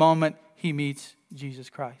the moment he meets Jesus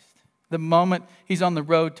Christ, the moment he's on the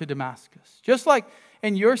road to Damascus. Just like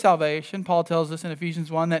in your salvation, Paul tells us in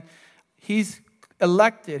Ephesians 1 that he's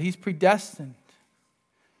elected, he's predestined.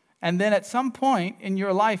 And then at some point in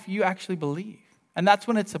your life, you actually believe. And that's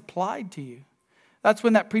when it's applied to you. That's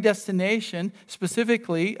when that predestination,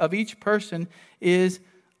 specifically of each person, is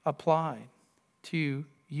applied to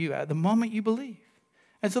you at the moment you believe.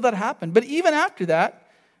 And so that happened. But even after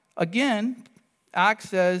that, again, Acts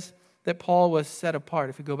says that Paul was set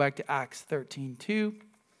apart. If we go back to Acts 13:2,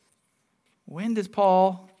 when does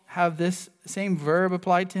Paul have this same verb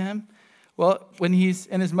applied to him? Well, when he's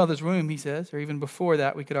in his mother's womb, he says, or even before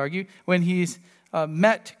that, we could argue, when he's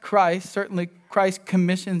met Christ, certainly Christ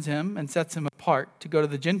commissions him and sets him apart to go to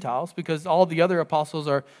the Gentiles, because all the other apostles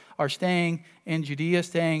are staying in Judea,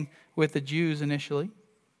 staying with the Jews initially,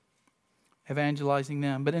 evangelizing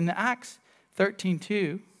them. But in Acts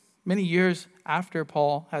 13:2, many years after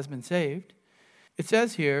Paul has been saved, it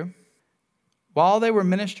says here, while they were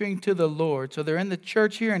ministering to the Lord, so they're in the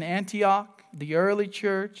church here in Antioch, the early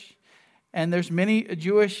church, and there's many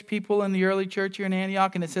Jewish people in the early church here in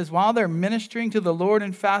Antioch, and it says, while they're ministering to the Lord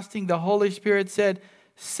and fasting, the Holy Spirit said,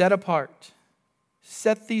 set apart.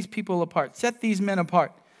 Set these people apart. Set these men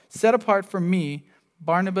apart. Set apart for me,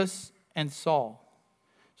 Barnabas and Saul.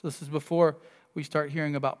 So this is before we start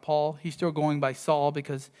hearing about Paul. He's still going by Saul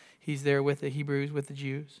because he's there with the Hebrews, with the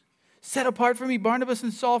Jews. Set apart for me, Barnabas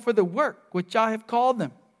and Saul, for the work which I have called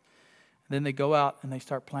them. And then they go out and they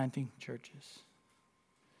start planting churches.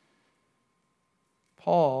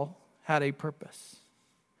 Paul had a purpose.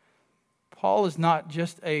 Paul is not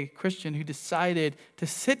just a Christian who decided to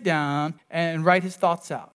sit down and write his thoughts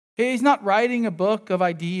out. He's not writing a book of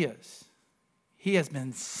ideas. He has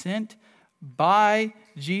been sent by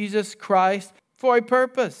Jesus Christ for a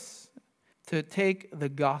purpose, to take the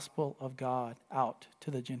gospel of God out to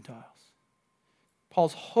the Gentiles.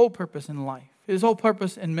 Paul's whole purpose in life, his whole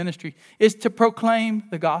purpose in ministry, is to proclaim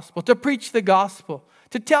the gospel, to preach the gospel,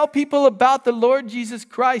 to tell people about the Lord Jesus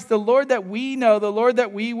Christ, the Lord that we know, the Lord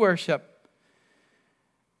that we worship.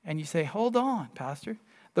 And you say, hold on, Pastor.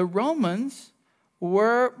 The Romans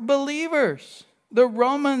were believers. The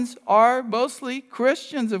Romans are mostly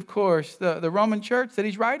Christians, of course, the Roman church that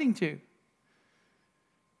he's writing to.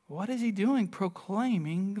 What is he doing?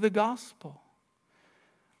 Proclaiming the gospel.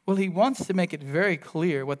 Well, he wants to make it very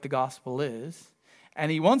clear what the gospel is,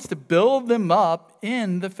 and he wants to build them up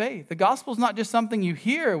in the faith. The gospel is not just something you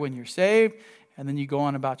hear when you're saved, and then you go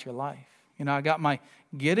on about your life. You know, I got my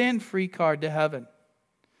get-in free card to heaven.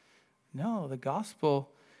 No, the gospel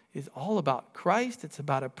is all about Christ. It's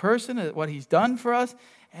about a person, what he's done for us.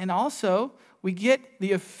 And also, we get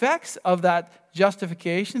the effects of that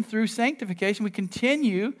justification through sanctification. We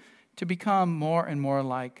continue to become more and more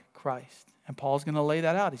like Christ. And Paul's going to lay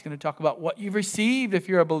that out. He's going to talk about what you've received if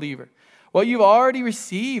you're a believer. What you've already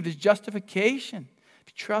received is justification.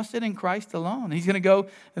 If you trusted in Christ alone. And he's going to go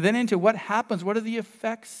then into what happens. What are the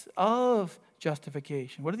effects of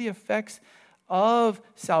justification? What are the effects of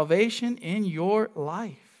salvation in your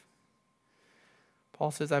life?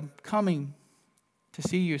 Paul says, I'm coming to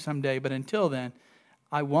see you someday, but until then,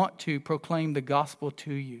 I want to proclaim the gospel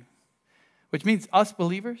to you. Which means us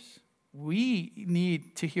believers, we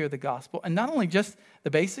need to hear the gospel. And not only just the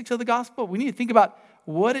basics of the gospel, we need to think about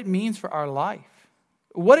what it means for our life.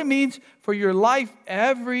 What it means for your life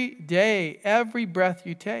every day, every breath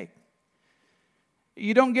you take.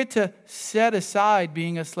 You don't get to set aside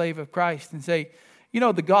being a slave of Christ and say, you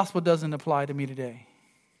know, the gospel doesn't apply to me today.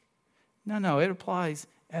 No, it applies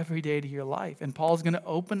every day to your life. And Paul's going to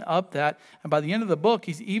open up that. And by the end of the book,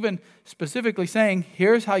 he's even specifically saying,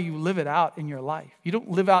 here's how you live it out in your life. You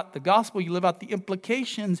don't live out the gospel, you live out the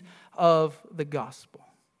implications of the gospel.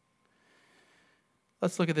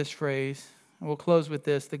 Let's look at this phrase, and we'll close with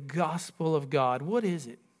this, the gospel of God. What is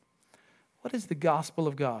it? What is the gospel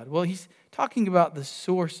of God? Well, he's talking about the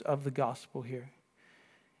source of the gospel here.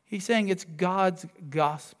 He's saying it's God's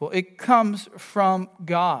gospel. It comes from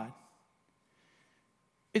God.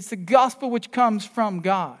 It's the gospel which comes from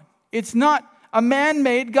God. It's not a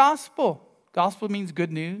man-made gospel. Gospel means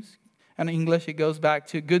good news. In English, it goes back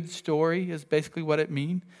to good story is basically what it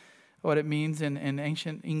means in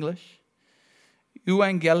ancient English.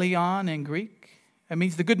 Euangelion in Greek. It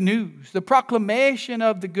means the good news, the proclamation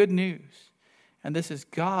of the good news. And this is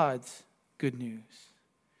God's good news.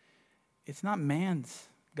 It's not man's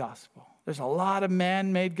gospel. There's a lot of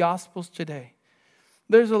man-made gospels today.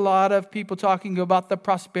 There's a lot of people talking about the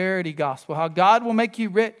prosperity gospel, how God will make you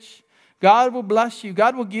rich. God will bless you.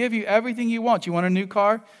 God will give you everything you want. You want a new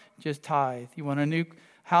car? Just tithe. You want a new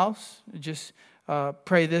house? Just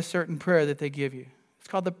pray this certain prayer that they give you. It's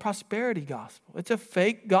called the prosperity gospel. It's a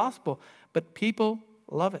fake gospel, but people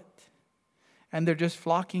love it. And they're just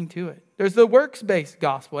flocking to it. There's the works-based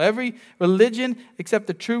gospel. Every religion, except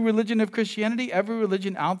the true religion of Christianity, every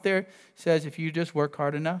religion out there says if you just work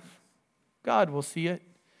hard enough, God will see it.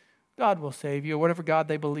 God will save you, or whatever God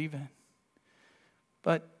they believe in.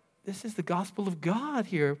 But this is the gospel of God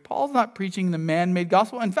here. Paul's not preaching the man-made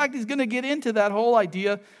gospel. In fact, he's going to get into that whole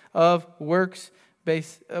idea of works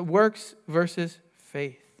versus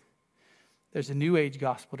faith. There's a new age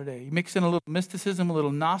gospel today. You mix in a little mysticism, a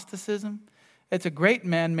little Gnosticism. It's a great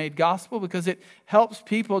man-made gospel because it helps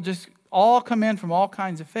people just all come in from all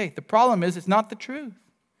kinds of faith. The problem is it's not the truth.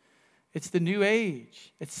 It's the new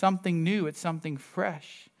age. It's something new. It's something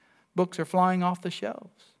fresh. Books are flying off the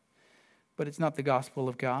shelves. But it's not the gospel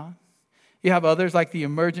of God. You have others like the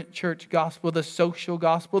emergent church gospel, the social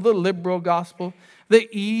gospel, the liberal gospel, the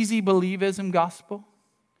easy believism gospel.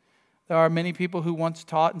 There are many people who once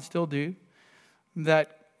taught and still do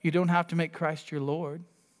that you don't have to make Christ your Lord.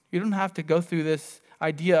 You don't have to go through this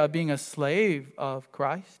idea of being a slave of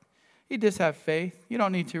Christ. You just have faith. You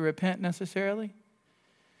don't need to repent necessarily.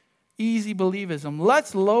 Easy believism.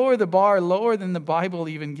 Let's lower the bar lower than the Bible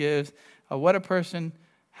even gives of what a person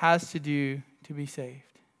has to do to be saved.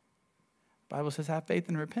 The Bible says have faith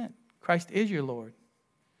and repent. Christ is your Lord.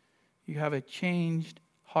 You have a changed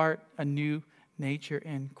heart, a new nature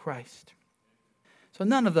in Christ. So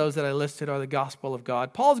none of those that I listed are the gospel of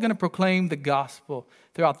God. Paul's going to proclaim the gospel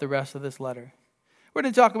throughout the rest of this letter. We're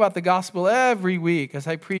going to talk about the gospel every week as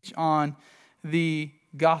I preach on the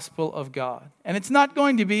gospel of God. And it's not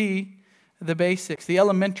going to be the basics, the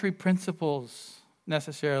elementary principles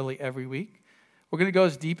necessarily every week. We're going to go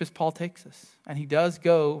as deep as Paul takes us. And he does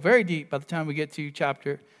go very deep by the time we get to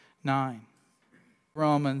chapter 9.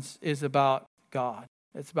 Romans is about God.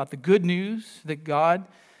 It's about the good news that God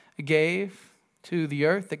gave to the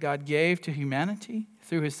earth, that God gave to humanity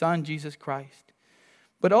through his Son, Jesus Christ.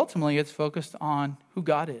 But ultimately, it's focused on who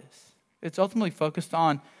God is. It's ultimately focused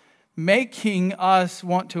on making us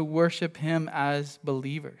want to worship him as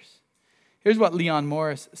believers. Here's what Leon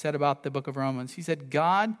Morris said about the book of Romans. He said,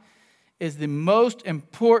 God is the most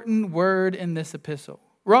important word in this epistle.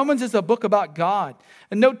 Romans is a book about God,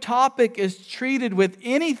 and no topic is treated with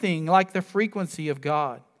anything like the frequency of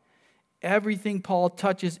God. Everything Paul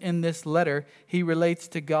touches in this letter, he relates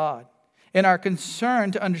to God. In our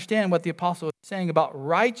concern to understand what the apostle is saying about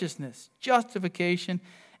righteousness, justification,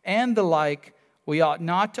 and the like, we ought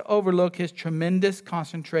not to overlook his tremendous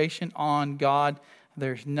concentration on God.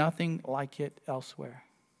 There's nothing like it elsewhere.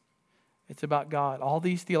 It's about God. All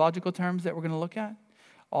these theological terms that we're going to look at,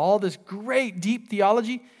 all this great deep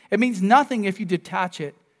theology, it means nothing if you detach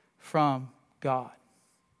it from God,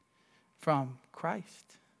 from Christ.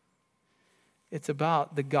 It's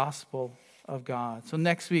about the gospel of God. So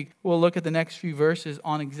next week, we'll look at the next few verses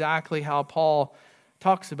on exactly how Paul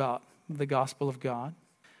talks about the gospel of God.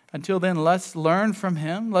 Until then, let's learn from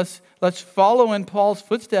him. Let's follow in Paul's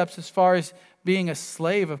footsteps as far as being a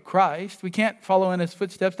slave of Christ. We can't follow in his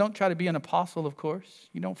footsteps. Don't try to be an apostle, of course.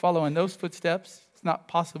 You don't follow in those footsteps. It's not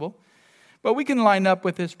possible. But we can line up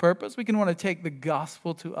with his purpose. We can want to take the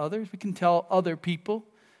gospel to others. We can tell other people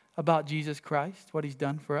about Jesus Christ, what he's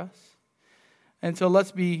done for us. And so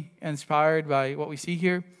let's be inspired by what we see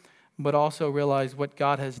here, but also realize what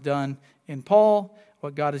God has done in Paul,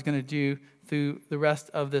 what God is going to do through the rest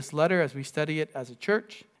of this letter as we study it as a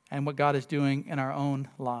church, and what God is doing in our own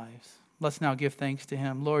lives. Let's now give thanks to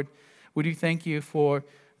him. Lord, we do thank you for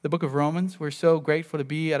the book of Romans. We're so grateful to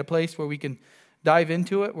be at a place where we can dive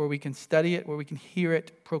into it, where we can study it, where we can hear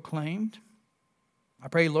it proclaimed. I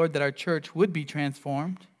pray, Lord, that our church would be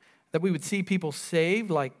transformed, that we would see people saved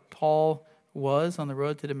like Paul was on the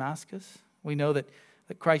road to Damascus. We know that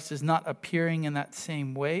Christ is not appearing in that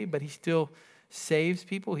same way, but he still saves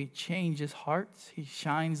people. He changes hearts. He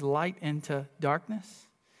shines light into darkness.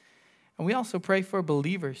 And we also pray for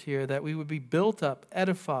believers here that we would be built up,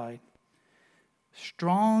 edified,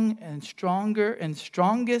 strong and stronger and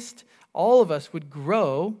strongest. All of us would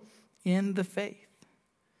grow in the faith.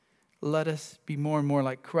 Let us be more and more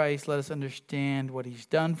like Christ. Let us understand what he's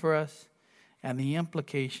done for us and the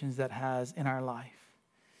implications that has in our life.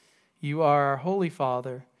 You are our Holy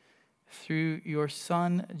Father through your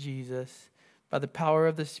Son, Jesus, by the power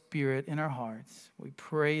of the Spirit in our hearts. We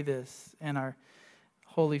pray this in our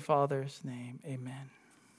Holy Father's name. Amen.